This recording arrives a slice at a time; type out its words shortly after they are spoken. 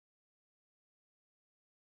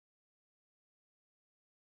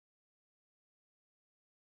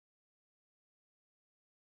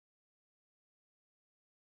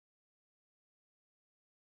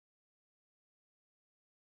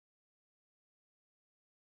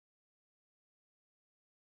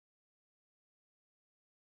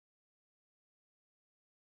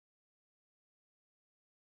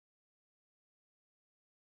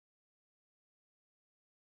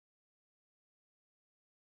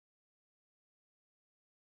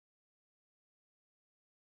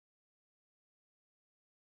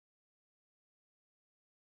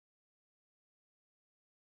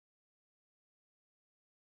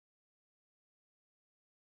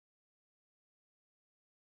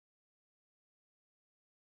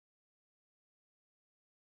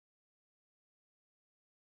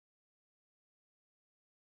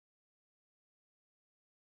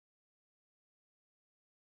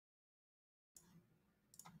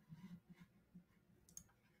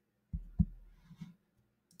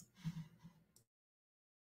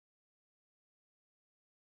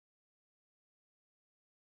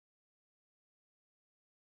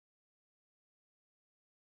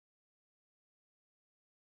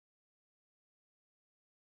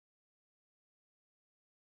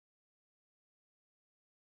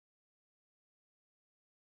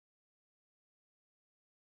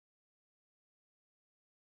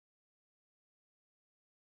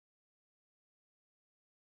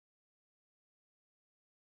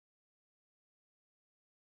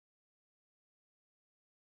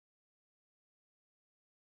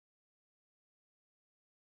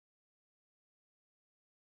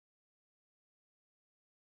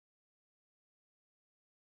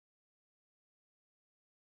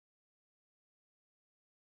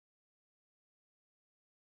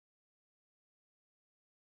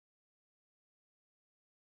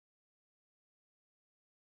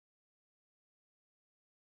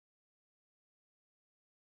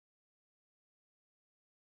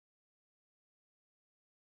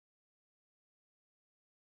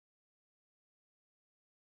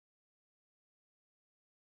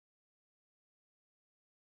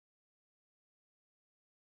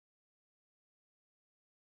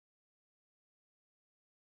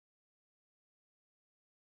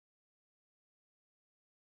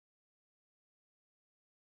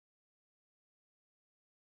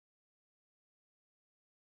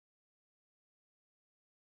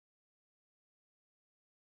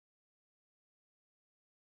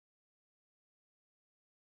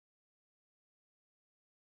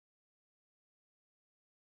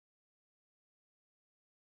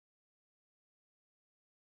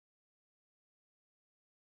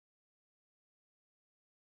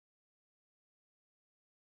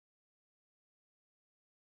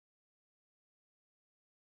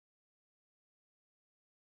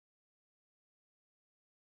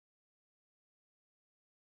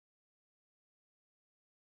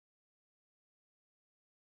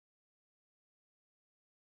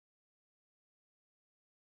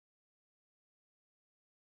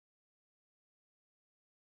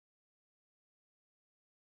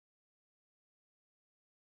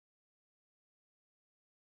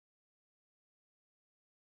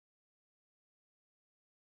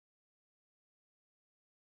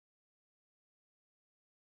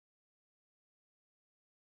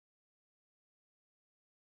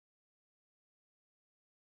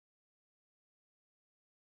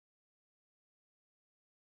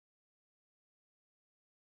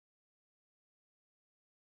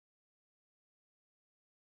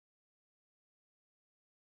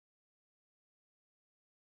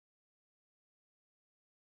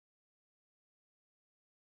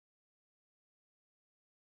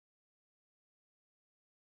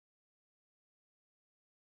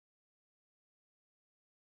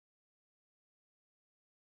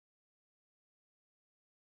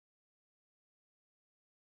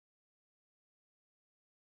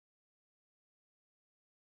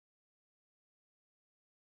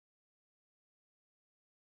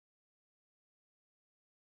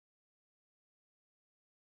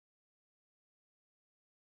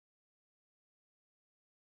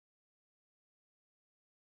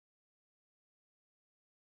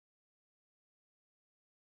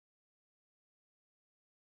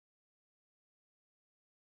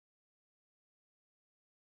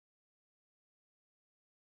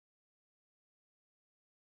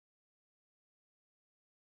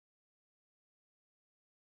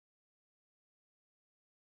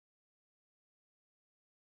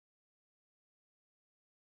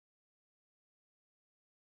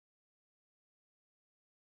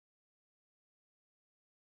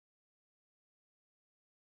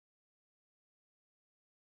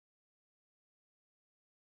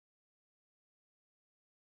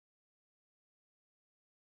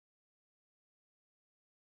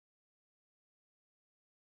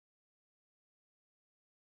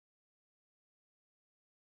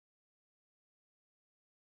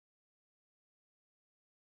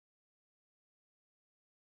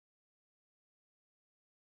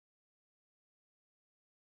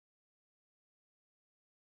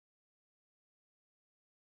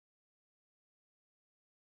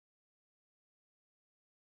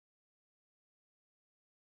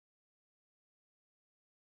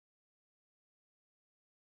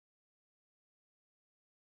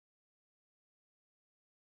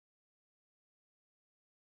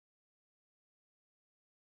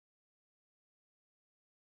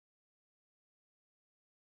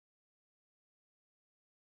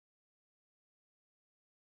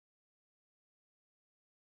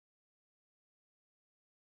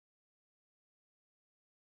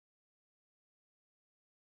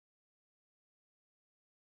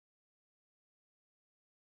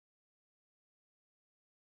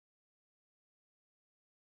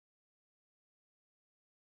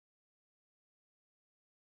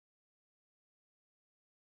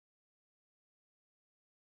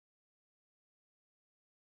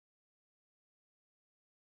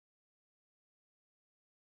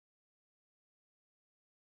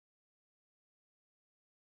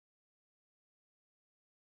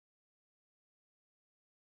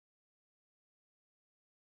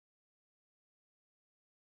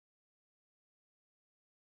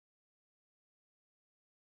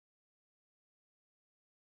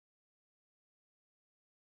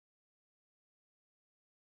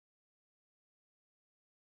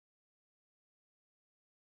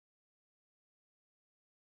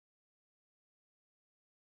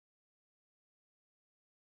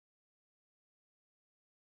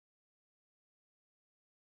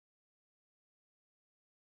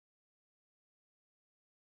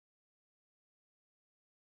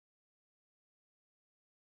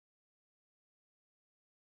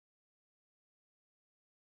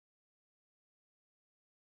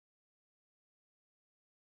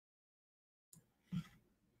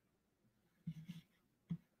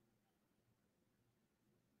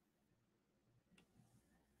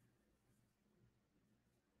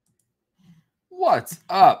What's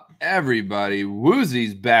up, everybody?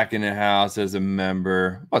 Woozy's back in the house as a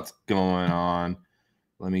member. What's going on?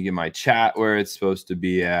 Let me get my chat where it's supposed to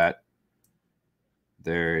be at.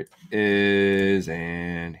 There it is,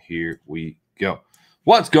 and here we go.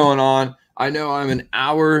 What's going on? I know I'm an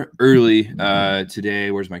hour early today.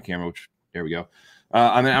 Where's my camera? There we go.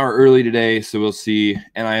 I'm an hour early today, so we'll see.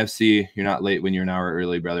 NIFC, you're not late when you're an hour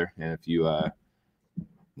early, brother. And if you,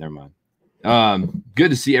 never mind. Good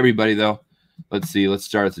to see everybody, though. Let's see. Let's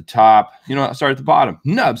start at the top. You know what? I'll start at the bottom.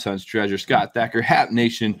 Nubs Hunts Treasure, Scott Thacker, Hap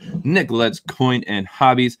Nation, Nicolette's Coin and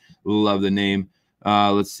Hobbies. Love the name.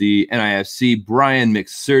 Let's see. NIFC, Brian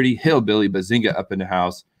McSurdy, Hillbilly, Bazinga up in the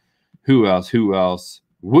house. Who else? Who else?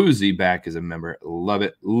 Woozy back as a member. Love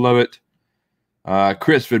it. Love it.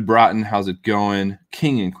 Chris Broughton, how's it going?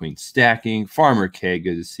 King and Queen Stacking. Farmer K,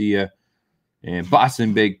 good to see you. And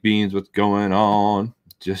Boston Baked Beans, what's going on?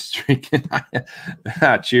 Just drinking.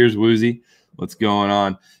 Cheers, Woozy. What's going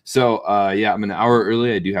on? So, yeah, I'm an hour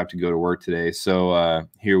early. I do have to go to work today. So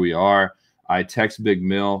here we are. I text Big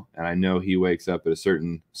Mill, and I know he wakes up at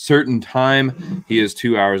a certain time. He is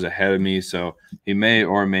 2 hours ahead of me, so he may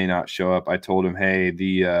or may not show up. I told him, hey,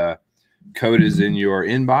 the code is in your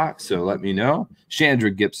inbox, so let me know.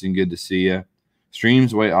 Chandra Gibson, good to see you.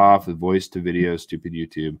 Streams way off with voice to video, stupid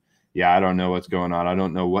YouTube. Yeah, I don't know what's going on. I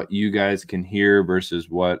don't know what you guys can hear versus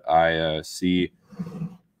what I see.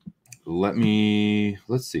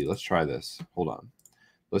 Let's see. Let's try this. Hold on.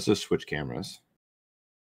 Let's just switch cameras.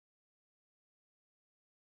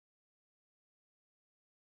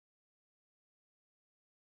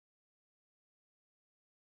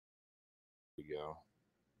 Here we go.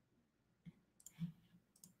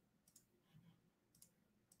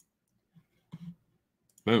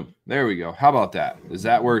 Boom. There we go. How about that? Does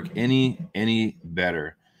that work any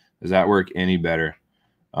better? Does that work any better?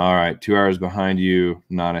 All right. 2 hours behind you,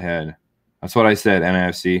 not ahead. That's what I said,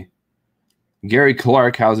 NIFC. Gary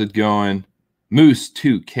Clark, how's it going? Moose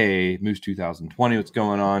 2K, Moose 2020, what's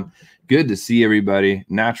going on? Good to see everybody.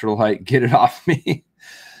 Natural Height, get it off me.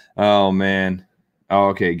 Oh, man. Oh,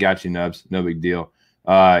 okay. Got you, Nubs. No big deal.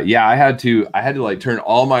 Yeah, I had to like turn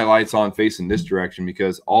all my lights on facing this direction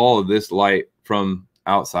because all of this light from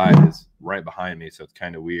outside is right behind me, so it's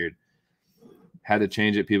kind of weird. Had to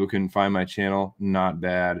change it. People couldn't find my channel. Not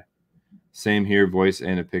bad. Same here, voice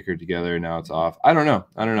and a picker together. Now it's off. I don't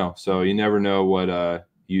know. So you never know what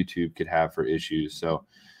YouTube could have for issues. So,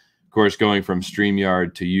 of course, going from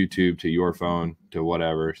StreamYard to YouTube to your phone to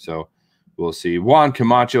whatever. So we'll see. Juan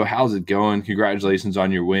Camacho, how's it going? Congratulations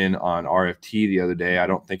on your win on RFT the other day. I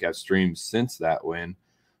don't think I've streamed since that win.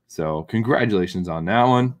 So congratulations on that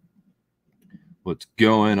one. What's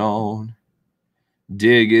going on?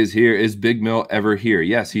 Dig is here. Is Big Mill ever here?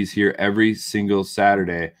 Yes, he's here every single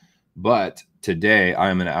Saturday. But today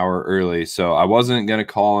I'm an hour early, so I wasn't going to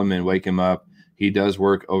call him and wake him up. He does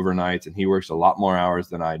work overnights, and he works a lot more hours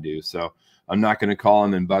than I do. So I'm not going to call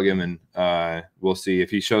him and bug him, and we'll see. If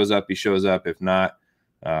he shows up, he shows up. If not,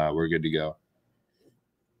 we're good to go.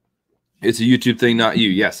 It's a YouTube thing, not you.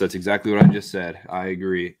 Yes, that's exactly what I just said. I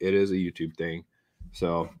agree. It is a YouTube thing.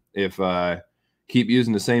 So if keep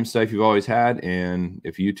using the same stuff you've always had, and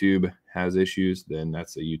if YouTube has issues, then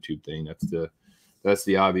that's a YouTube thing. That's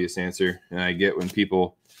the obvious answer. And I get when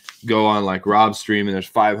people go on like Rob's stream and there's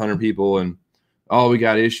 500 people and, oh, we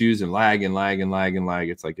got issues and lag and lag and lag and lag.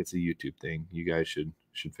 It's like it's a YouTube thing. You guys should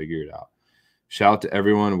figure it out. Shout out to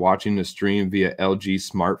everyone watching the stream via LG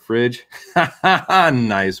Smart Fridge.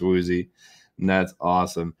 Nice, Woozy. That's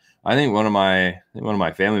awesome. I think one of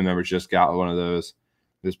my family members just got one of those.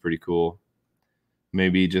 It's pretty cool.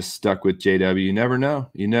 Maybe just stuck with JW. You never know.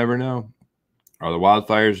 You never know. Are the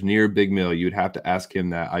wildfires near Big Mill? You would have to ask him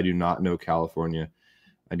that. I do not know California.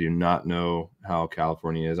 I do not know how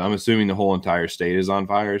California is. I'm assuming the whole entire state is on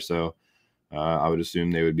fire, so I would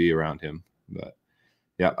assume they would be around him. But,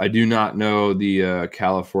 yeah, I do not know the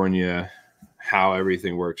California, how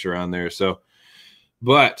everything works around there. So,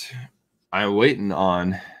 but I'm waiting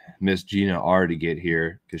on Miss Gina R to get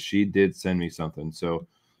here because she did send me something. So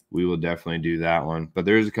we will definitely do that one. But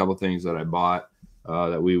there's a couple things that I bought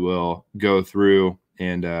that we will go through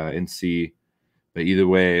and see. But either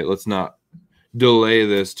way, let's not delay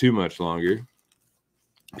this too much longer.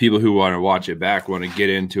 People who want to watch it back want to get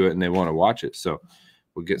into it and they want to watch it. So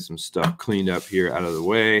we'll get some stuff cleaned up here out of the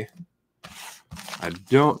way. I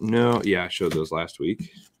don't know. Yeah, I showed those last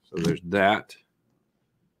week. So there's that.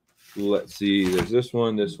 Let's see. There's this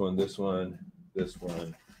one, this one, this one, this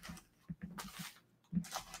one.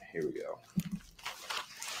 Here we go.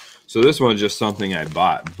 So this one's just something I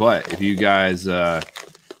bought. But if you guys,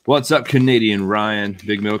 what's up, Canadian Ryan?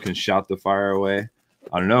 Big Mill can shout the fire away.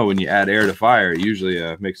 I don't know, when you add air to fire, it usually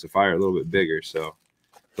makes the fire a little bit bigger. So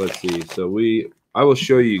let's see. So I will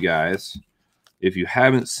show you guys, if you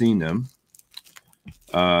haven't seen them,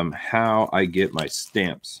 how I get my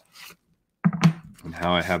stamps and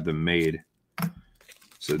how I have them made.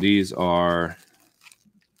 So these are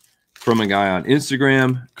from a guy on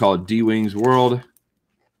Instagram called D Wings World,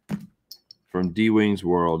 from D Wings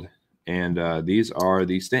World, and these are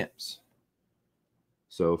the stamps.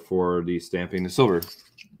 So for the stamping the silver,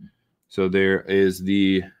 so there is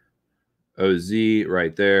the OZ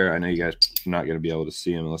right there. I know you guys are not going to be able to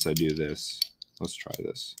see them unless I do this. Let's try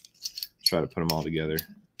this. Try to put them all together,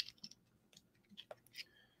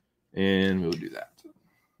 and we'll do that.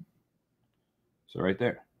 So right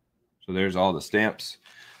there. So there's all the stamps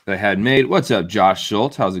that I had made. What's up, Josh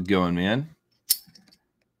Schultz? How's it going, man?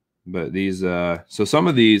 But these, so some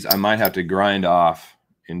of these I might have to grind off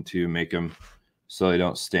into make them so they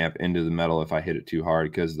don't stamp into the metal if I hit it too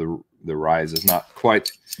hard, because the rise is not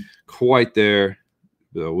quite there.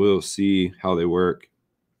 But we'll see how they work.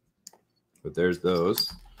 But there's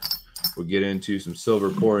those. We'll get into some silver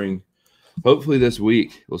pouring hopefully this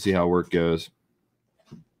week. We'll see how work goes.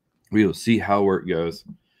 We will see how work goes.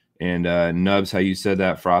 And Nubs, how you said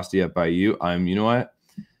that, Frosty, up by you. You know what?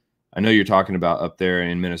 I know you're talking about up there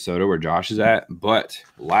in Minnesota where Josh is at, but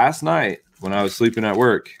last night when I was sleeping at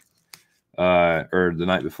work, or the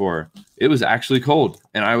night before, it was actually cold,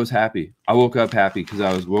 and I was happy. I woke up happy because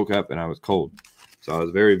I woke up and I was cold. So I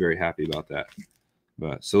was very, very happy about that.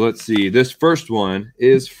 But so let's see. This first one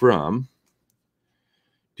is from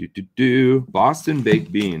Boston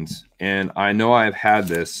Baked Beans. And I know I've had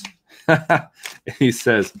this. He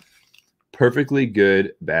says, perfectly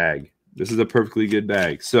good bag. This is a perfectly good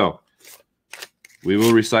bag. So we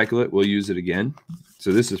will recycle it. We'll use it again.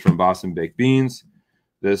 So this is from Boston Baked Beans.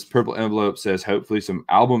 This purple envelope says hopefully some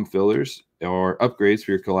album fillers or upgrades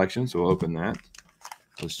for your collection. So we'll open that.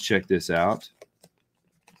 Let's check this out.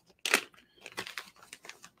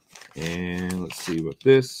 And let's see what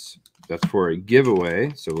that's for a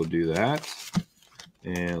giveaway. So we'll do that.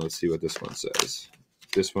 And let's see what this one says.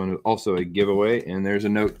 This one is also a giveaway. And there's a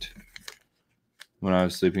note. When I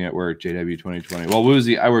was sleeping at work, JW 2020. Well,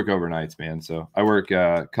 Woozy, I work overnights, man. So I work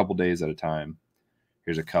a couple days at a time.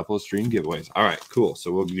 Here's a couple of stream giveaways. All right, cool.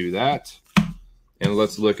 So we'll do that. And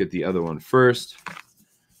let's look at the other one first.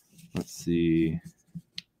 Let's see.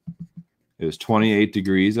 It was 28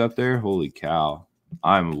 degrees up there. Holy cow.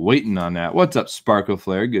 I'm waiting on that. What's up, Sparkle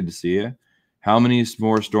Flare? Good to see you. How many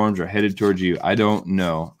more storms are headed towards you? I don't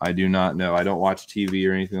know. I do not know. I don't watch TV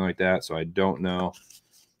or anything like that, so I don't know.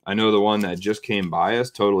 I know the one that just came by us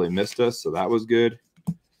totally missed us, so that was good.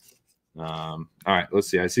 All right, let's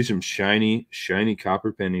see. I see some shiny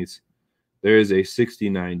copper pennies. There is a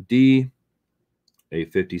 69D, a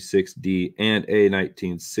 56D, and a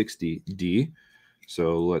 1960D.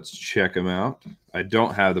 So let's check them out. I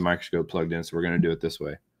don't have the microscope plugged in, so we're going to do it this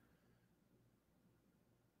way.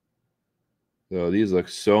 So these look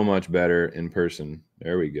so much better in person.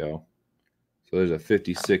 There we go. So there's a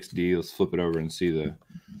 56D. Let's flip it over and see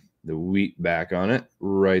the wheat back on it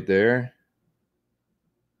right there.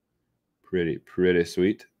 Pretty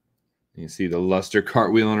sweet. You can see the luster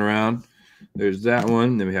cartwheeling around. There's that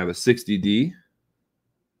one. Then we have a 60D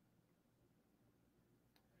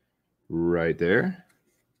right there.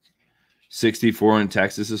 64 in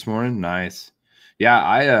Texas this morning. Nice. Yeah,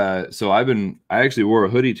 I actually wore a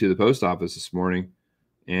hoodie to the post office this morning,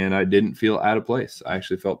 and I didn't feel out of place. I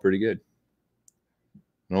actually felt pretty good.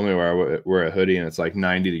 Normally where I wear a hoodie and it's like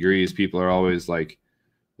 90 degrees, people are always like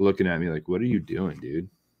looking at me like, what are you doing, dude?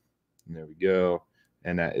 And there we go.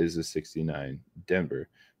 And that is a 69 Denver.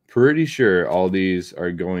 Pretty sure all these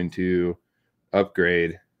are going to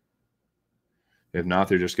upgrade. If not,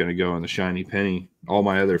 they're just going to go in the shiny penny. All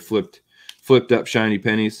my other flipped up shiny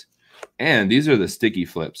pennies. And these are the sticky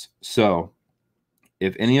flips. So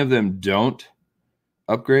if any of them don't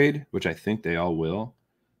upgrade, which I think they all will,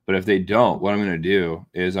 but if they don't, what I'm going to do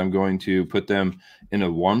is I'm going to put them in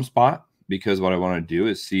a warm spot, because what I want to do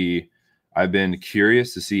is see, I've been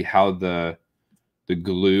curious to see how the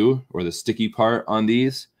glue or the sticky part on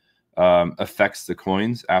these affects the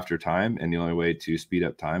coins after time. And the only way to speed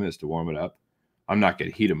up time is to warm it up. I'm not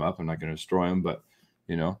going to heat them up. I'm not going to destroy them, but,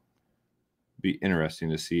 you know, be interesting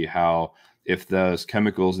to see how, if those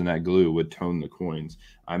chemicals in that glue would tone the coins.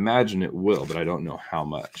 I imagine it will, but I don't know how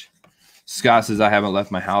much. Scott says, I haven't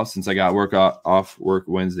left my house since I got off work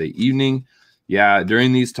Wednesday evening. Yeah,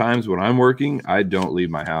 during these times when I'm working, I don't leave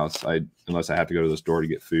my house unless I have to go to the store to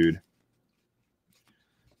get food.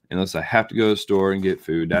 Unless I have to go to the store and get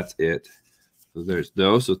food, that's it. So there's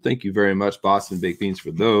those. So thank you very much, Boston Baked Beans,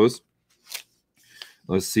 for those.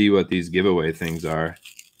 let's see what these giveaway things are.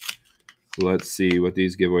 Let's see what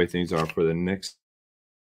these giveaway things are for the next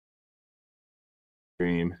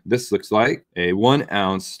stream. This looks like a 1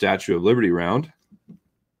 ounce Statue of Liberty round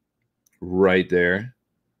right there.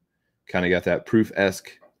 Kind of got that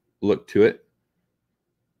proof-esque look to it.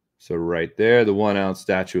 So right there, the 1 ounce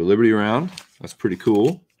Statue of Liberty round. That's pretty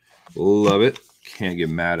cool. Love it. Can't get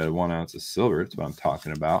mad at 1 ounce of silver. That's what I'm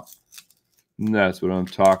talking about. That's what I'm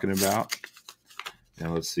talking about.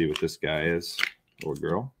 Now let's see what this guy is, or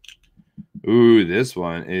girl. Ooh, this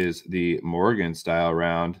one is the Morgan style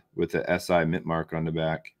round with the SI mint mark on the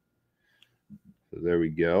back. So there we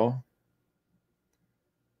go.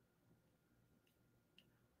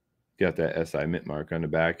 Got that SI mint mark on the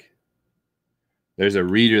back. There's a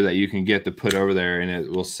reader that you can get to put over there, and it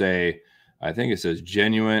will say, I think it says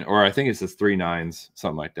genuine, or I think it says 3 9s,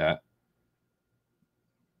 something like that.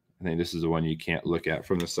 I think this is the one you can't look at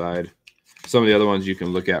from the side. Some of the other ones you can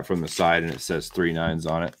look at from the side, and it says 3 9s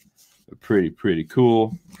on it. Pretty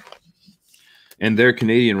cool. And there,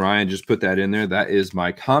 Canadian Ryan just put that in there. That is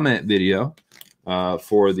my comment video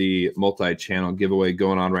for the multi-channel giveaway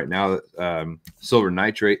going on right now that Silver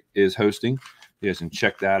Nitrate is hosting. You guys can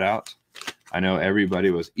check that out. I know everybody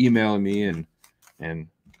was emailing me and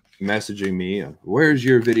messaging me, where's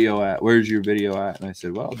your video at? Where's your video at? And I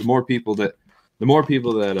said, well, the more people that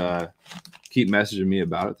keep messaging me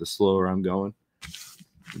about it, the slower I'm going.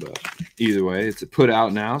 But either way, it's put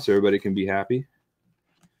out now, so everybody can be happy.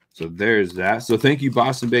 So there's that. So thank you,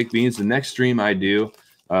 Boston Baked Beans. The next stream I do,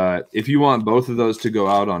 if you want both of those to go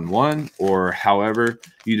out on one, or however,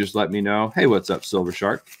 you just let me know. Hey, what's up, Silver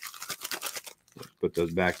Shark? Put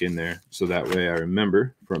those back in there so that way I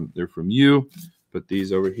remember they're from you. Put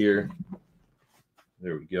these over here.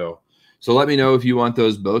 There we go. So let me know if you want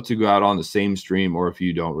those both to go out on the same stream, or if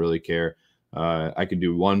you don't really care. I could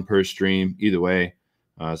do one per stream either way.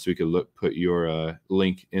 So we could put your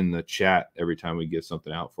link in the chat every time we get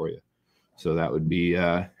something out for you. So that would be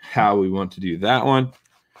how we want to do that one.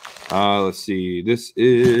 Let's see. This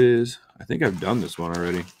is, I think I've done this one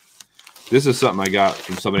already. This is something I got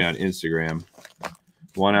from somebody on Instagram.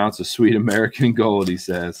 1 ounce of sweet American gold, he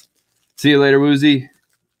says. See you later, Woozy.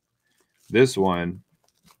 This one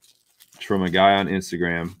is from a guy on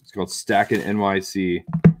Instagram. It's called Stacking NYC.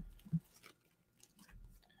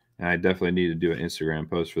 And I definitely need to do an Instagram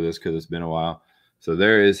post for this because it's been a while. So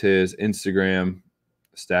there is his Instagram,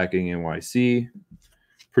 Stacking NYC.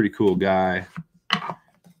 Pretty cool guy.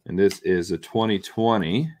 And this is a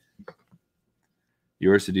 2020.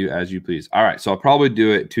 Yours to do as you please. All right, so I'll probably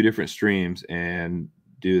do it 2 different streams and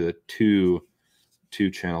do the two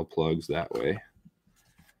channel plugs that way.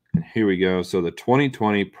 And here we go. So the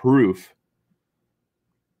 2020 proof.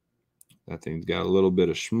 That thing's got a little bit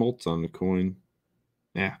of schmaltz on the coin.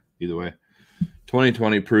 Yeah, either way.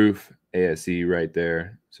 2020 proof ASE right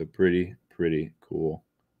there. So pretty cool.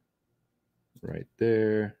 Right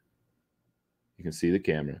there. You can see the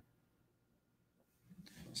camera.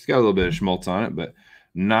 It's got a little bit of schmaltz on it, but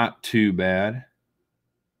not too bad.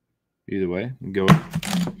 Either way, go.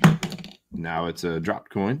 Now it's a dropped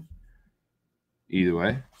coin. Either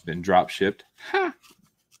way, it's been drop shipped. Ha!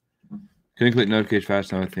 Couldn't click notification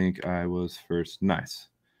fast enough. I think I was first. Nice.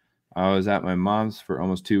 I was at my mom's for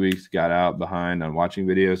almost 2 weeks. Got out behind on watching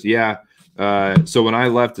videos. Yeah. So when I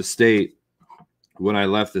left the state,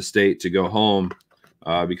 to go home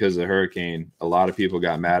because of the hurricane, a lot of people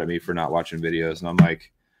got mad at me for not watching videos, and I'm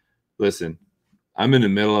like, listen, I'm in the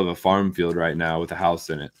middle of a farm field right now with a house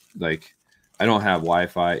in it. Like, I don't have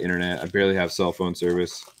Wi-Fi, internet. I barely have cell phone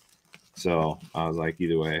service. So I was like,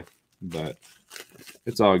 either way, but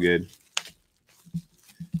it's all good.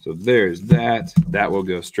 So there's that. That will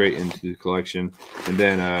go straight into the collection. And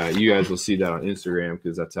then you guys will see that on Instagram,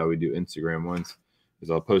 because that's how we do Instagram ones.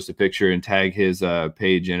 Is I'll post a picture and tag his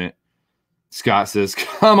page in it. Scott says,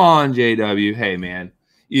 come on, JW. Hey, man.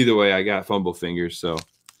 Either way, I got fumble fingers, so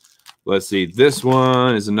let's see. This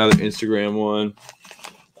one is another Instagram one.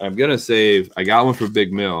 I'm going to save. I got one for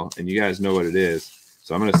Big Mill, and you guys know what it is.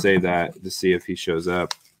 So I'm going to save that to see if he shows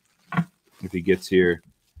up, if he gets here.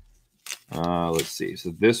 Let's see.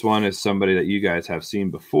 So this one is somebody that you guys have seen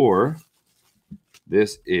before.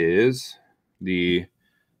 This is the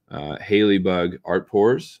Haley Bug Art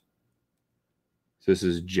Pours. So this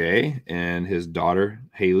is Jay and his daughter,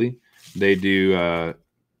 Haley. They do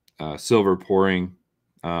silver pouring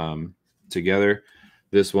together.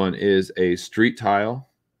 This one is a street tile.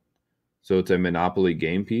 So it's a Monopoly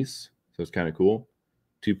game piece. So it's kind of cool.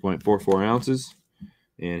 2.44 ounces.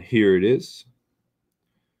 And here it is.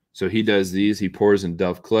 So he does these. He pours in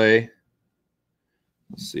Dove clay.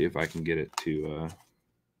 Let's see if I can get it to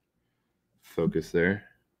focus there.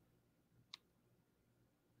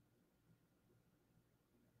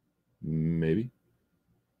 Maybe.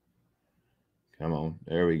 Come on.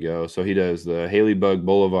 There we go. So he does the Haley Bug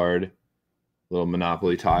Boulevard little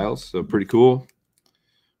Monopoly tiles. So pretty cool.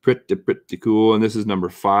 Pretty cool. And this is number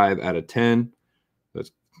 5 out of 10.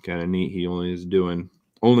 That's kind of neat. He only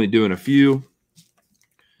doing a few.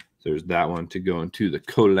 So there's that one to go into the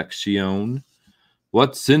collection.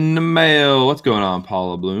 What's in the mail? What's going on,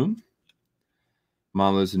 Paula Bloom?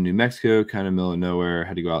 Mom lives in New Mexico, kind of middle of nowhere.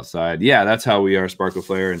 Had to go outside. Yeah, that's how we are, Sparkle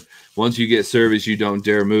Flare. And once you get service, you don't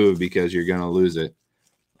dare move because you're going to lose it.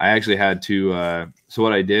 I actually had to so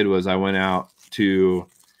what I did was I went out to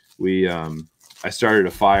I started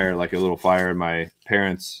a fire, like a little fire in my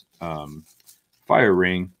parents' fire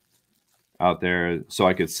ring out there so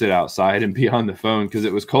I could sit outside and be on the phone because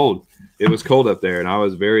it was cold. It was cold up there, and I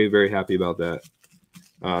was very, very happy about that.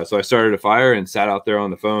 So I started a fire and sat out there on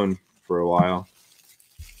the phone for a while,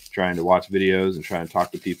 trying to watch videos and trying to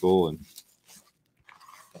talk to people. And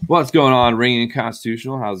what's going on, Ringing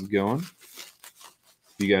Constitutional? How's it going?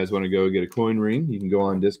 If you guys want to go get a coin ring, you can go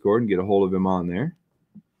on Discord and get a hold of him on there.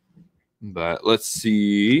 But let's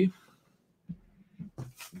see.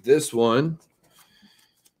 This one.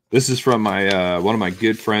 This is from my one of my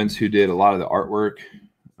good friends who did a lot of the artwork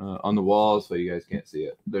on the walls, so you guys can't see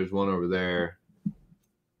it. There's one over there.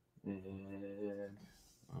 And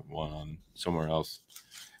one on somewhere else.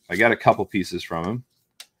 I got a couple pieces from him.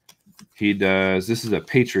 He does, this is a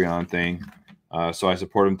Patreon thing. So I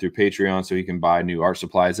support him through Patreon so he can buy new art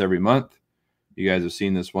supplies every month. You guys have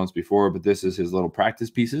seen this once before, but this is his little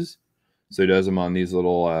practice pieces. So he does them on these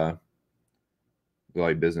little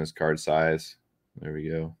like business card size. There we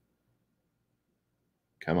go.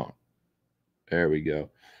 Come on. There we go.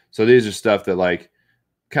 So these are stuff that like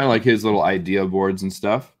kind of like his little idea boards and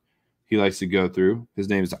stuff he likes to go through. His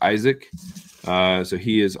name is Isaac. So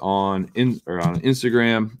he is on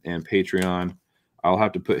Instagram and Patreon. I'll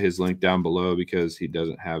have to put his link down below because he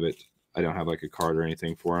doesn't have it. I don't have like a card or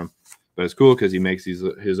anything for him. But it's cool because he makes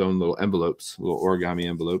his own little envelopes, little origami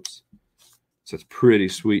envelopes. So it's pretty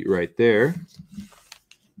sweet right there.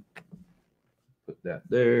 Put that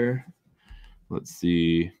there. Let's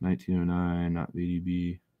see. 1909, not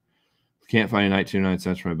VDB. Can't find a 1909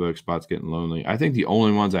 cents for my book. Spot's getting lonely. I think the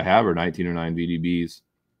only ones I have are 1909 VDBs.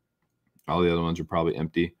 All the other ones are probably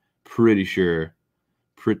empty. Pretty sure.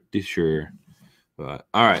 But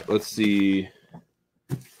all right, let's see.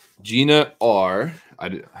 Gina R.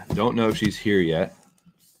 I don't know if she's here yet.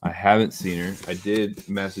 I haven't seen her. I did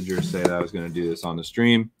message her say that I was going to do this on the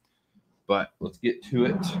stream, but let's get to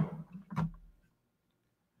it.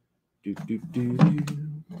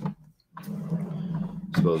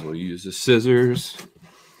 Suppose we'll use the scissors.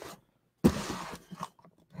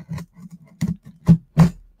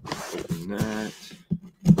 Open that.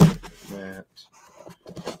 There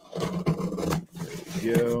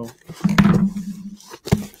we go.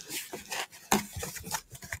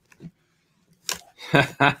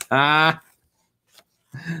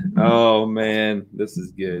 Oh man, this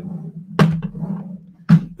is good.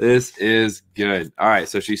 This is good. All right,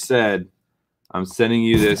 so she said, I'm sending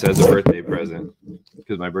you this as a birthday present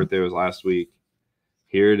because my birthday was last week.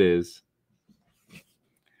 Here it is.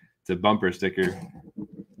 It's a bumper sticker.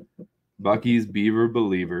 Bucky's Beaver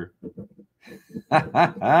Believer.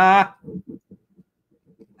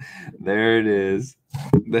 There it is.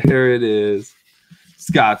 There it is.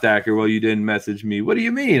 Scott Thacker, well, you didn't message me. What do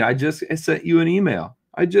you mean? I sent you an email.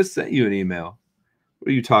 I just sent you an email. What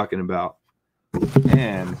are you talking about?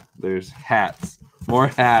 And there's hats. More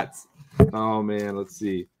hats. Oh, man. Let's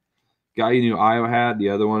see. Got you a new Iowa hat. The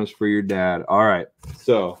other one is for your dad. All right.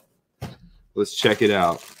 So let's check it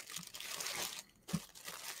out.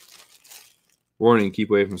 Warning, keep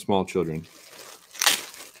away from small children.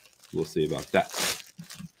 We'll see about that.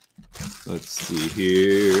 Let's see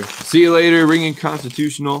here. See you later, Ringing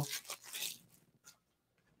Constitutional.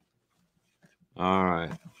 All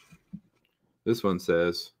right. This one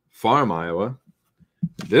says Farm, Iowa.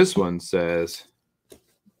 This one says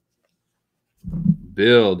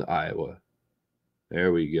Build, Iowa.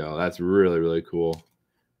 There we go. That's really, really cool.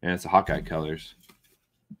 And it's the Hawkeye colors.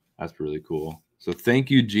 That's really cool. So thank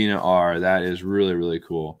you, Gina R. That is really, really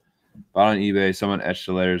cool. Bought on eBay. Someone etched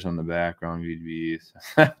the letters on the back. Wrong VDBs.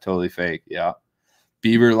 Totally fake. Yeah.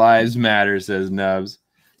 Beaver Lives Matter, says Nubs.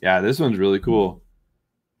 Yeah, this one's really cool.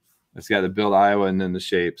 It's got the Build Iowa and then the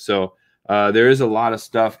shape. So there is a lot of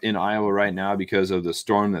stuff in Iowa right now because of the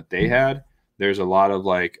storm that they had. There's a lot of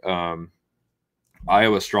like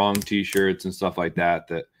Iowa Strong t-shirts and stuff like that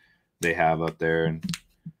that they have up there. And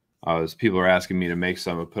People are asking me to make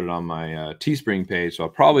some and put it on my Teespring page, so I'll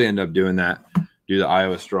probably end up doing that. Do the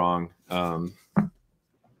Iowa Strong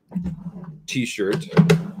T-shirt.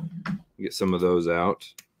 Get some of those out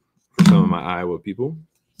for some of my Iowa people.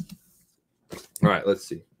 All right, let's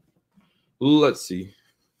see. Let's see.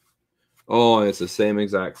 Oh, it's the same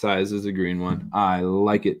exact size as the green one. I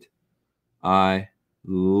like it. I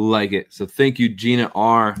like it. So thank you, Gina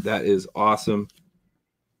R. That is awesome.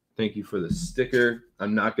 Thank you for the sticker.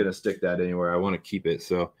 I'm not going to stick that anywhere. I want to keep it.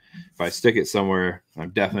 So if I stick it somewhere, I'm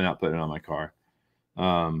definitely not putting it on my car.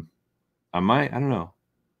 I might. I don't know.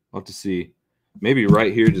 I'll have to see. Maybe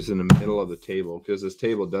right here, just in the middle of the table, because this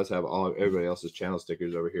table does have everybody else's channel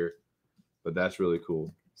stickers over here. But that's really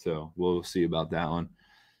cool. So we'll see about that one.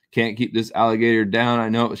 Can't keep this alligator down. I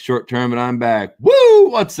know it was short term, but I'm back. Woo!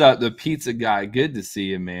 What's up, the pizza guy? Good to see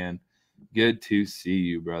you, man. Good to see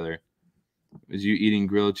you, brother. Was you eating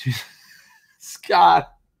grilled cheese?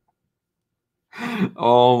 Scott.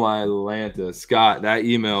 Oh, my Lanta. Scott, that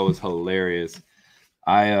email was hilarious.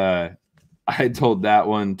 I told that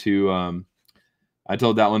one to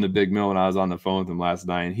Big Mill when I was on the phone with him last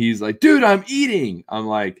night. And he's like, dude, I'm eating. I'm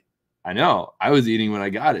like, I know. I was eating when I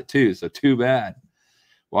got it too, so too bad.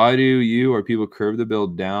 Why do you or people curve the bill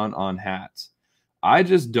down on hats? I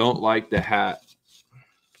just don't like the hat.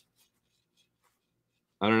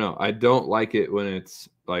 I don't know. I don't like it when it's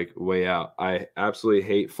like way out. I absolutely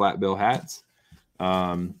hate flat bill hats.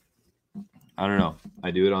 I don't know.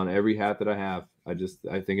 I do it on every hat that I have. I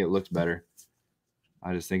think it looks better.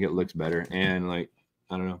 I just think it looks better. And like,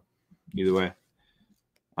 I don't know. Either way.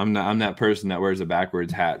 I'm that person that wears a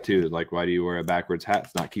backwards hat too. Like, why do you wear a backwards hat?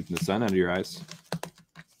 It's not keeping the sun out of your eyes.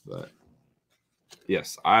 But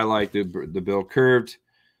yes, I like the bill curved.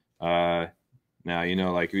 Now, you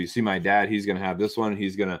know, like if you see my dad, he's going to have this one.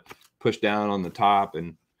 He's going to push down on the top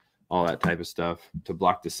and all that type of stuff to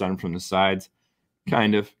block the sun from the sides.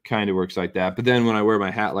 Kind of works like that. But then when I wear my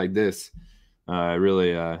hat like this,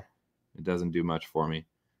 it doesn't do much for me.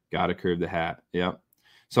 Got to curve the hat. Yep.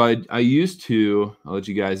 So I used to, I'll let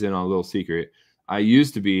you guys in on a little secret. I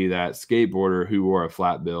used to be that skateboarder who wore a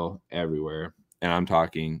flat bill everywhere. And I'm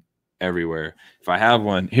talking everywhere. If I have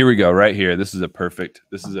one, here we go, right here. This is a perfect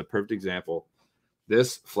example.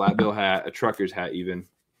 This flat bill hat, a trucker's hat even.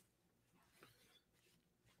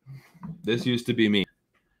 This used to be me.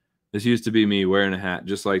 This used to be me wearing a hat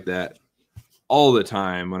just like that all the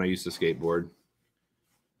time when I used to skateboard.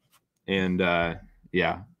 And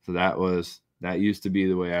yeah, so that used to be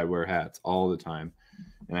the way I wear hats all the time.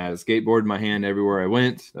 And I had a skateboard in my hand everywhere I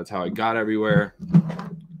went. That's how I got everywhere.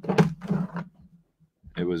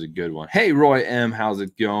 It was a good one. Hey, Roy M., how's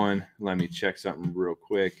it going? Let me check something real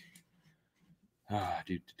quick. All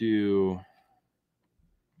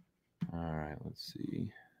right, let's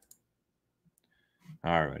see.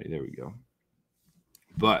 All righty, there we go.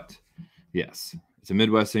 But, yes, it's a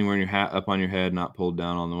Midwest thing, wearing your hat up on your head, not pulled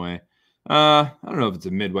down on the way. I don't know if it's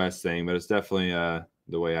a Midwest thing, but it's definitely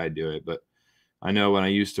the way I do it. But I know when I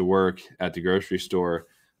used to work at the grocery store,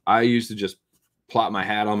 I used to just plop my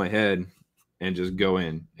hat on my head and just go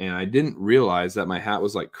in. And I didn't realize that my hat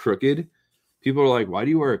was like crooked. People were like, why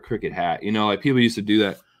do you wear a crooked hat? You know, like people used to do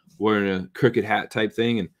that, wearing a crooked hat type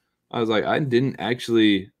thing. And I was like, I didn't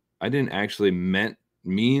actually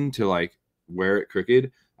mean to like wear it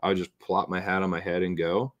crooked. I would just plop my hat on my head and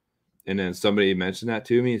go. And then somebody mentioned that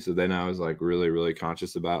to me. So then I was like really, really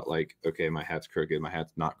conscious about like, okay, my hat's crooked. My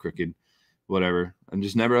hat's not crooked, whatever. I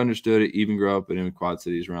just never understood it, even grow up in Quad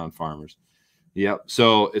Cities around farmers. Yep.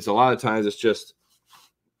 So it's a lot of times it's just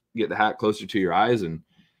get the hat closer to your eyes. And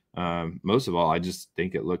most of all, I just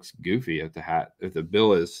think it looks goofy at the hat. If the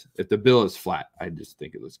bill is flat, I just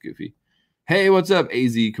think it looks goofy. Hey, what's up,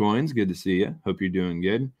 AZ Coins? Good to see you. Hope you're doing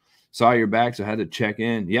good. Saw your back, so I had to check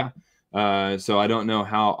in. Yeah. So I don't know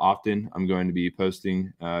how often I'm going to be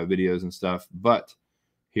posting videos and stuff, but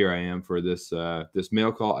here I am for this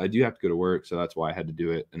mail call. I do have to go to work, so that's why I had to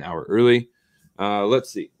do it an hour early.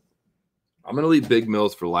 Let's see. I'm going to leave Big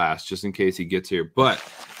Mills for last just in case he gets here. But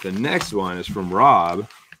the next one is from Rob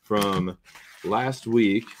from last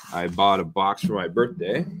week. I bought a box for my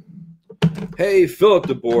birthday. Hey, fill up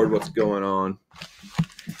the board. What's going on?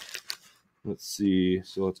 Let's see.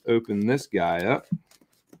 So let's open this guy up.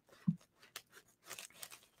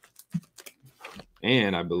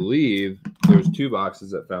 And I believe there's 2 boxes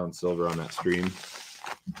that found silver on that stream.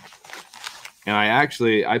 And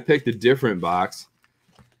I picked a different box.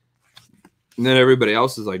 And then everybody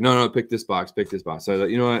else is like, no, pick this box, pick this box. So I thought,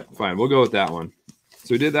 you know what? Fine, we'll go with that one.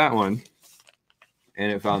 So we did that one.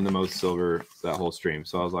 And it found the most silver that whole stream.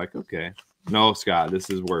 So I was like, okay. No, Scott,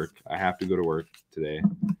 this is work. I have to go to work today.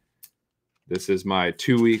 This is my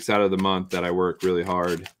 2 weeks out of the month that I work really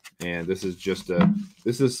hard. And this is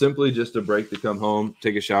simply just a break to come home,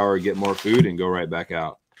 take a shower, get more food, and go right back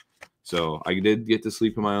out. So I did get to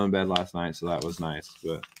sleep in my own bed last night, so that was nice.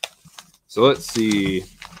 But so let's see.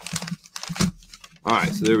 All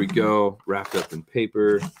right, so there we go. Wrapped up in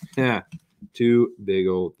paper. Yeah, 2 big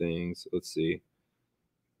old things. Let's see.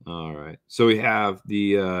 All right, so we have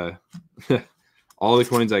the all the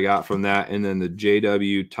coins I got from that, and then the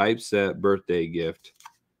JW Typeset birthday gift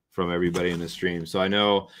from everybody in the stream. So I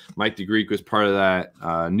know Mike the Greek was part of that.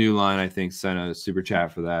 New Line, I think, sent a super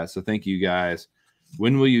chat for that. So thank you guys.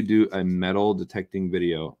 When will you do a metal detecting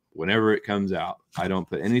video? Whenever it comes out. I don't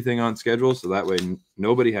put anything on schedule, so that way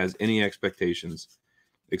nobody has any expectations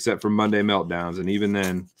except for Monday meltdowns. And even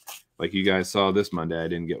then, like you guys saw this Monday, I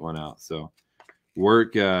didn't get one out. So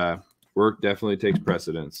work definitely takes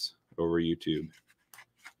precedence over YouTube.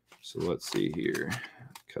 So let's see here.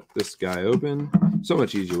 Cut this guy open. So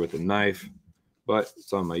much easier with a knife, but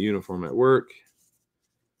it's on my uniform at work.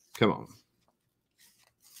 Come on.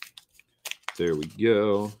 There we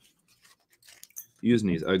go. Using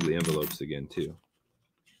these ugly envelopes again, too.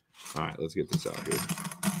 All right, let's get this out here.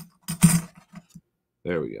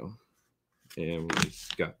 There we go. And we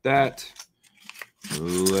got that.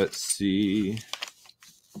 Let's see.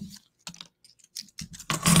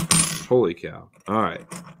 Holy cow. All right.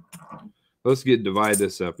 Let's divide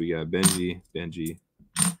this up. We got Benji,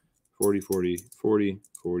 40, 40, 40,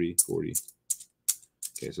 40, 40.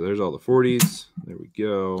 Okay, so there's all the 40s. There we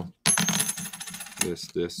go.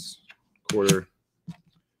 This quarter.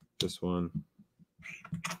 This one,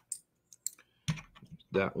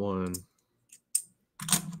 that one,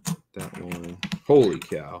 that one. Holy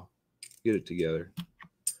cow. Get it together.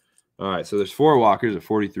 All right, so there's 4 walkers, a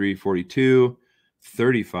 43, 42,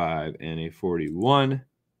 35, and a 41.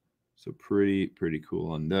 So pretty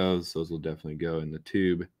cool on those. Those will definitely go in the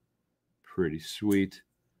tube. Pretty sweet.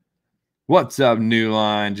 What's up, New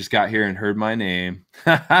Line? Just got here and heard my name.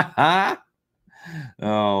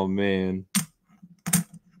 Oh, man.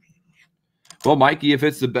 Well, Mikey, if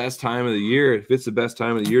it's the best time of the year,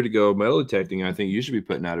 to go metal detecting, I think you should be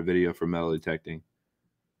putting out a video for metal detecting.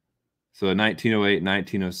 So 1908,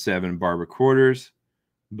 1907 Barber quarters.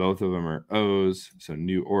 Both of them are O's. So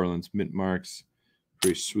New Orleans mint marks.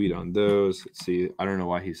 Pretty sweet on those. Let's see. I don't know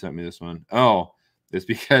why he sent me this one. Oh, it's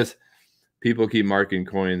because people keep marking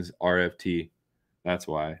coins RFT. That's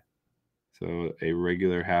why. So a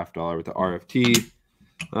regular $50 with the RFT.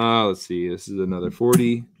 Let's see. This is another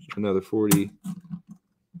 40. Another 40.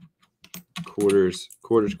 Quarters.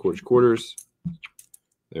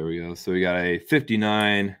 There we go. So we got a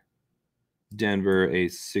 59 Denver, a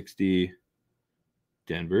 60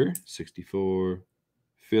 Denver, 64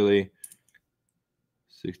 Philly,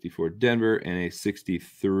 64 Denver, and a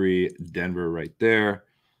 63 Denver right there.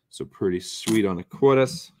 So pretty sweet on the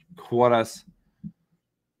quarters.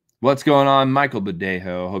 What's going on, Michael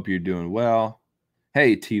Badejo? Hope you're doing well.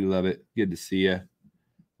 Hey, T Lovett. Good to see you.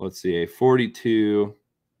 Let's see, a 42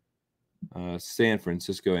 San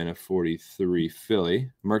Francisco and a 43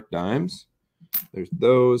 Philly. Merc Dimes. There's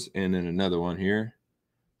those. And then another one here.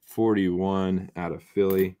 41 out of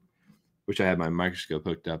Philly. Wish I had my microscope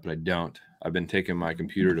hooked up, but I don't. I've been taking my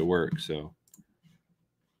computer to work, so.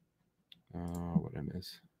 What I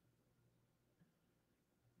miss?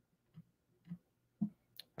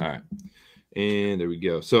 All right. And there we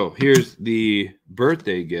go. So here's the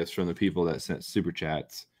birthday gifts from the people that sent super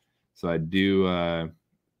chats. So I do,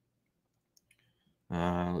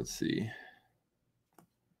 let's see.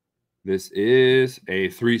 This is a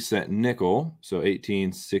 3-cent nickel. So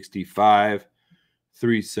 1865,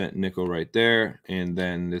 3-cent nickel right there. And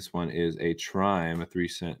then this one is a Trime, a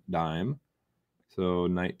 3-cent dime. So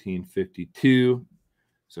 1952.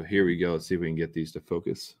 So here we go. Let's see if we can get these to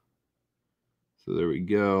focus. So there we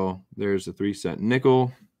go. There's a 3-cent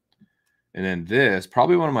nickel. And then this,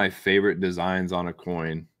 probably one of my favorite designs on a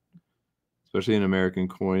coin, especially an American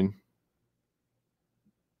coin.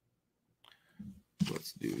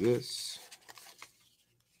 Let's do this.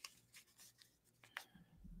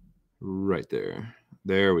 Right there.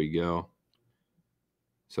 There we go.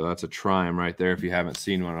 So that's a Trime right there. If you haven't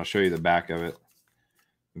seen one, I'll show you the back of it.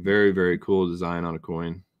 Very, very cool design on a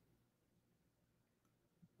coin.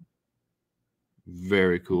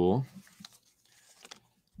 Very cool.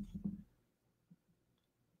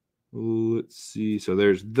 Let's see. So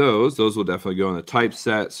there's those. Those will definitely go in the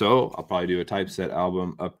typeset. So I'll probably do a typeset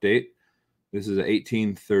album update. This is a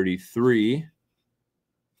 1833.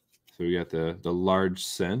 So we got the large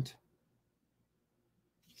cent.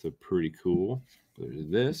 So pretty cool. There's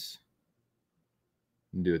this.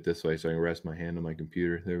 Do it this way so I can rest my hand on my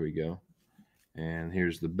computer. There we go. And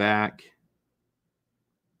here's the back.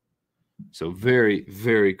 So very,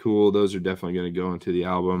 very cool. Those are definitely going to go into the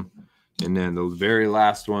album. And then the very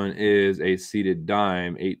last one is a seated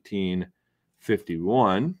dime,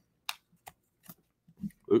 1851.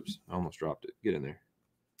 Oops, I almost dropped it. Get in there.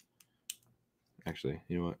 Actually,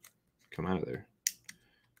 you know what? Come out of there.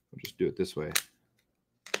 We'll just do it this way.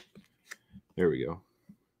 There we go.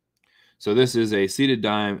 So this is a seated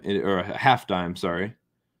dime, or a half dime, sorry.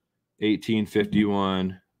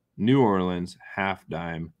 1851 New Orleans half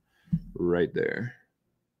dime right there.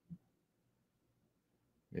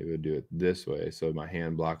 Maybe we'll do it this way so my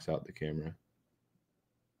hand blocks out the camera.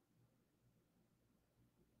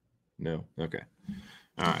 No? Okay.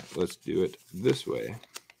 All right, let's do it this way.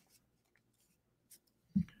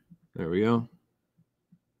 There we go.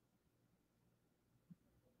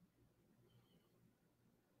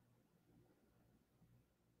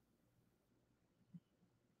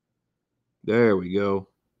 There we go.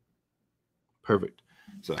 Perfect.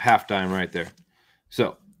 So half dime right there.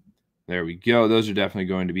 So there we go. Those are definitely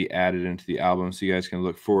going to be added into the album. So you guys can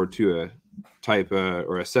look forward to a type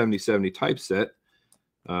or a 70/70 typeset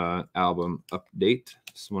album update.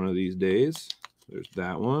 It's one of these days. There's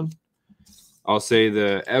that one. I'll say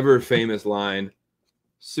the ever famous line,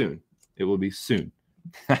 soon. It will be soon.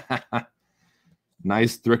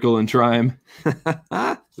 Nice thrickle and trime.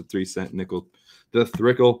 The 3-cent nickel. The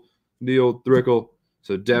thrickle. The old thrickle.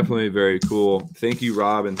 So definitely very cool. Thank you,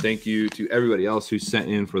 Rob, and thank you to everybody else who sent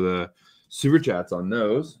in for the super chats on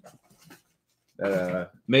those.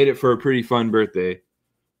 Made it for a pretty fun birthday.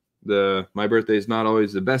 My birthday is not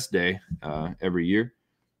always the best day every year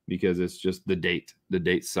because it's just the date. The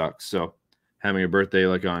date sucks. So having a birthday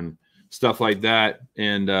like on stuff like that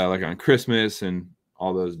and like on Christmas and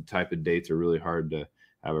all those type of dates are really hard to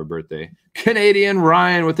have a birthday. Canadian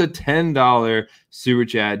Ryan with a $10 super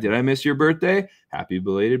chat. Did I miss your birthday? Happy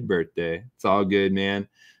belated birthday. It's all good, man.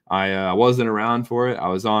 I wasn't around for it. I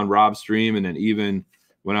was on Rob's stream, and then even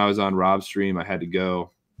when I was on Rob's stream, I had to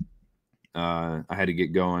go. I had to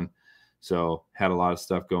get going. So had a lot of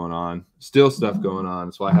stuff going on. Still stuff going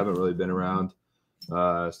on. So I haven't really been around.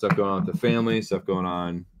 Stuff going on with the family, stuff going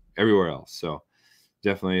on everywhere else. So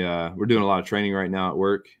definitely we're doing a lot of training right now at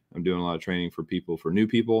work. I'm doing a lot of training for new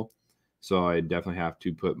people. So I definitely have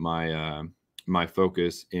to put my my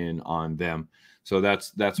focus in on them. So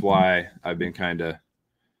that's why I've been kind of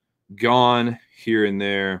gone here and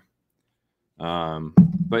there.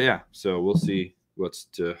 But yeah, so we'll see what's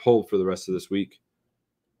to hold for the rest of this week.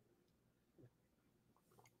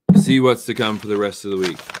 See what's to come for the rest of the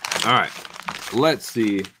week. All right, let's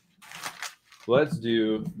see. Let's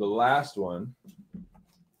do the last one.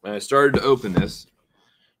 And I started to open this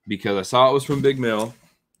because I saw it was from Big Mill,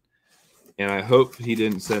 and I hope he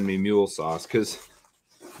didn't send me mule sauce because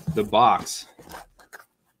the box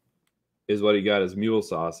is what he got his mule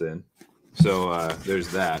sauce in. So there's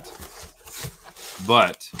that.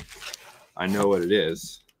 But I know what it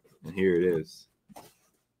is, and here it is.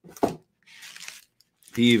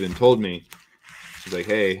 He even told me, he's like,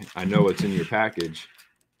 hey, I know what's in your package.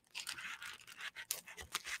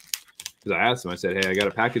 Because I asked him, I said, hey, I got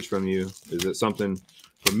a package from you. Is it something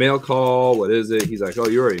for mail call? What is it? He's like, oh,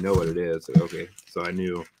 you already know what it is. Like, okay. So I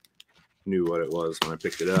knew what it was when I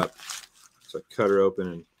picked it up. So I cut her open,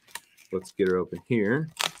 and let's get her open here.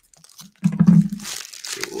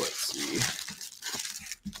 So let's see.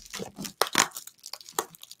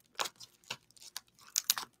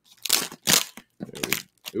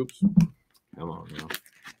 Oops. Come on now.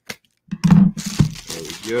 There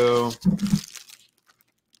we go.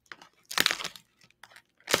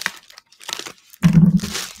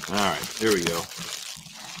 All right, there we go.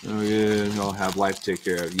 Oh, good. I'll have life take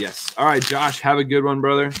care of. Yes. All right, Josh, have a good one,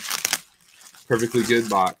 brother. Perfectly good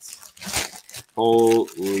box.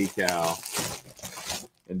 Holy cow.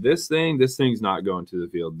 And this thing's not going to the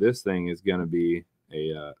field. This thing is going to be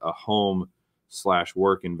a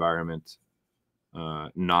home/work environment,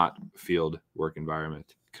 not field work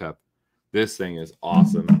environment cup. This thing is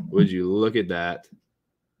awesome. Would you look at that?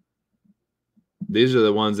 These are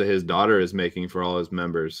the ones that his daughter is making for all his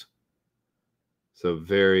members. So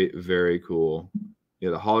very, very cool.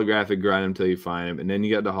 You got the holographic grind until you find him. And then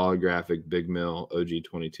you got the holographic Big Mill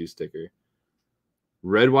OG22 sticker.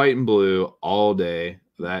 Red, white, and blue all day.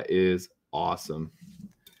 That is awesome.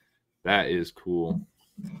 That is cool.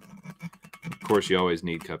 Of course, you always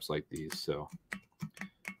need cups like these. So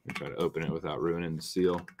I'm try to open it without ruining the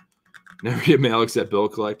seal. Never get mail except bill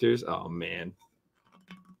collectors. Oh, man.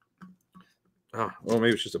 Oh, well,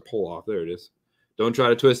 maybe it's just a pull off. There it is. Don't try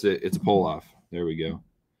to twist it. It's a pull off. There we go.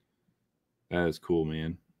 That is cool,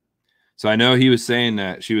 man. So I know he was saying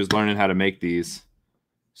that she was learning how to make these.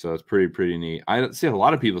 So it's pretty neat. I see a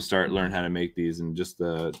lot of people start learning how to make these and just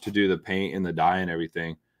to do the paint and the dye and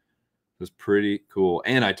everything. It was pretty cool.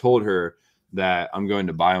 And I told her that I'm going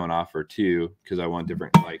to buy one off her too, because I want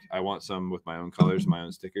different, like I want some with my own colors, my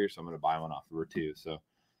own stickers. So I'm going to buy one off of her too. So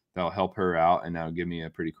that'll help her out, and that'll give me a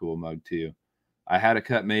pretty cool mug too. I had a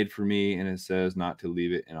cut made for me, and it says not to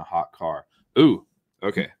leave it in a hot car. Ooh,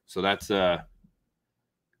 okay. So that's good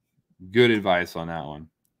advice on that one,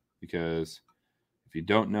 because if you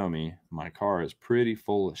don't know me, my car is pretty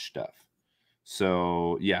full of stuff.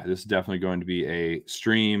 So yeah, this is definitely going to be a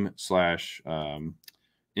stream /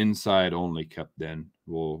 inside only cup. Then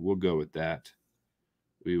we'll go with that.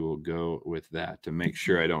 We will go with that to make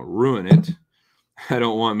sure I don't ruin it. I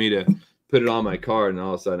don't want me to put it on my car and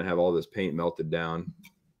all of a sudden have all this paint melted down.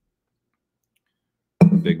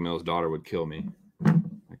 Big Mill's daughter would kill me.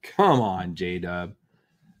 Come on, J-Dub.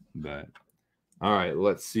 But all right,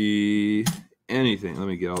 let's see anything. Let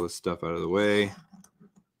me get all this stuff out of the way.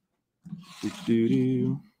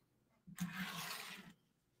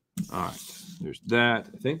 All right, there's that.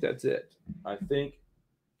 I think that's it. I think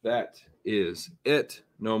that is it.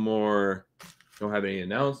 No more. Don't have any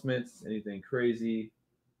announcements, anything crazy.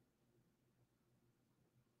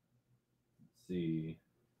 Let's see.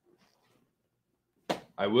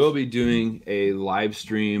 I will be doing a live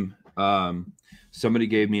stream. Somebody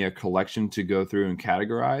gave me a collection to go through and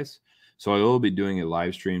categorize. So I will be doing a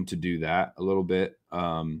live stream to do that a little bit.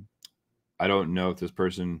 I don't know if this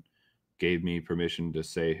person gave me permission to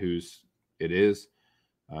say whose it is.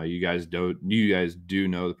 You guys do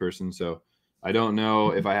know the person, so I don't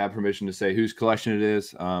know if I have permission to say whose collection it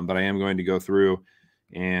is, but I am going to go through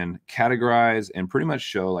and categorize and pretty much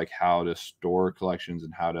show like how to store collections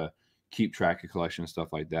and how to keep track of collections,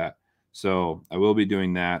 stuff like that. So I will be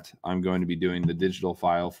doing that. I'm going to be doing the digital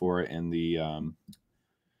file for it, and the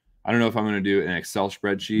I don't know if I'm going to do an Excel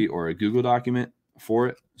spreadsheet or a Google document for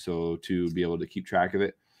it, so to be able to keep track of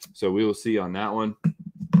it. So we will see on that one.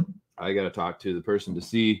 I got to talk to the person to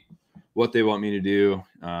see what they want me to do.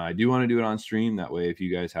 I do want to do it on stream. That way, if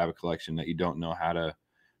you guys have a collection that you don't know how to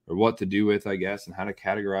or what to do with, I guess, and how to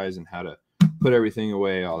categorize and how to put everything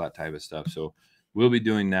away, all that type of stuff. So we'll be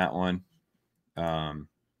doing that one.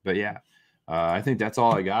 But yeah, I think that's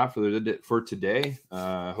all I got for today.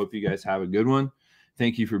 Hope you guys have a good one.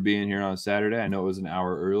 Thank you for being here on Saturday. I know it was an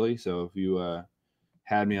hour early, so if you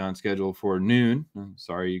had me on schedule for noon, I'm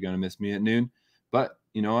sorry you're going to miss me at noon. But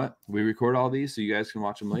you know what? We record all these so you guys can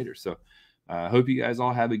watch them later. So I hope you guys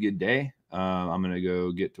all have a good day. I'm going to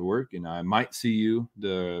go get to work, and I might see you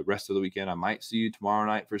the rest of the weekend. I might see you tomorrow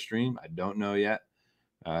night for stream. I don't know yet,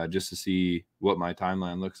 just to see what my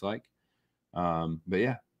timeline looks like. But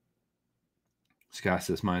yeah, Scott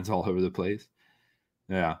says mine's all over the place.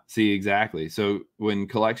 Yeah, see, exactly. So when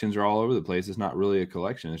collections are all over the place, it's not really a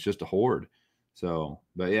collection. It's just a hoard. So,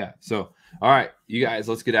 but yeah. So, all right, you guys,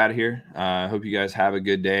 let's get out of here. I hope you guys have a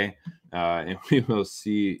good day, and we will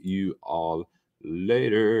see you all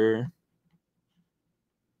later.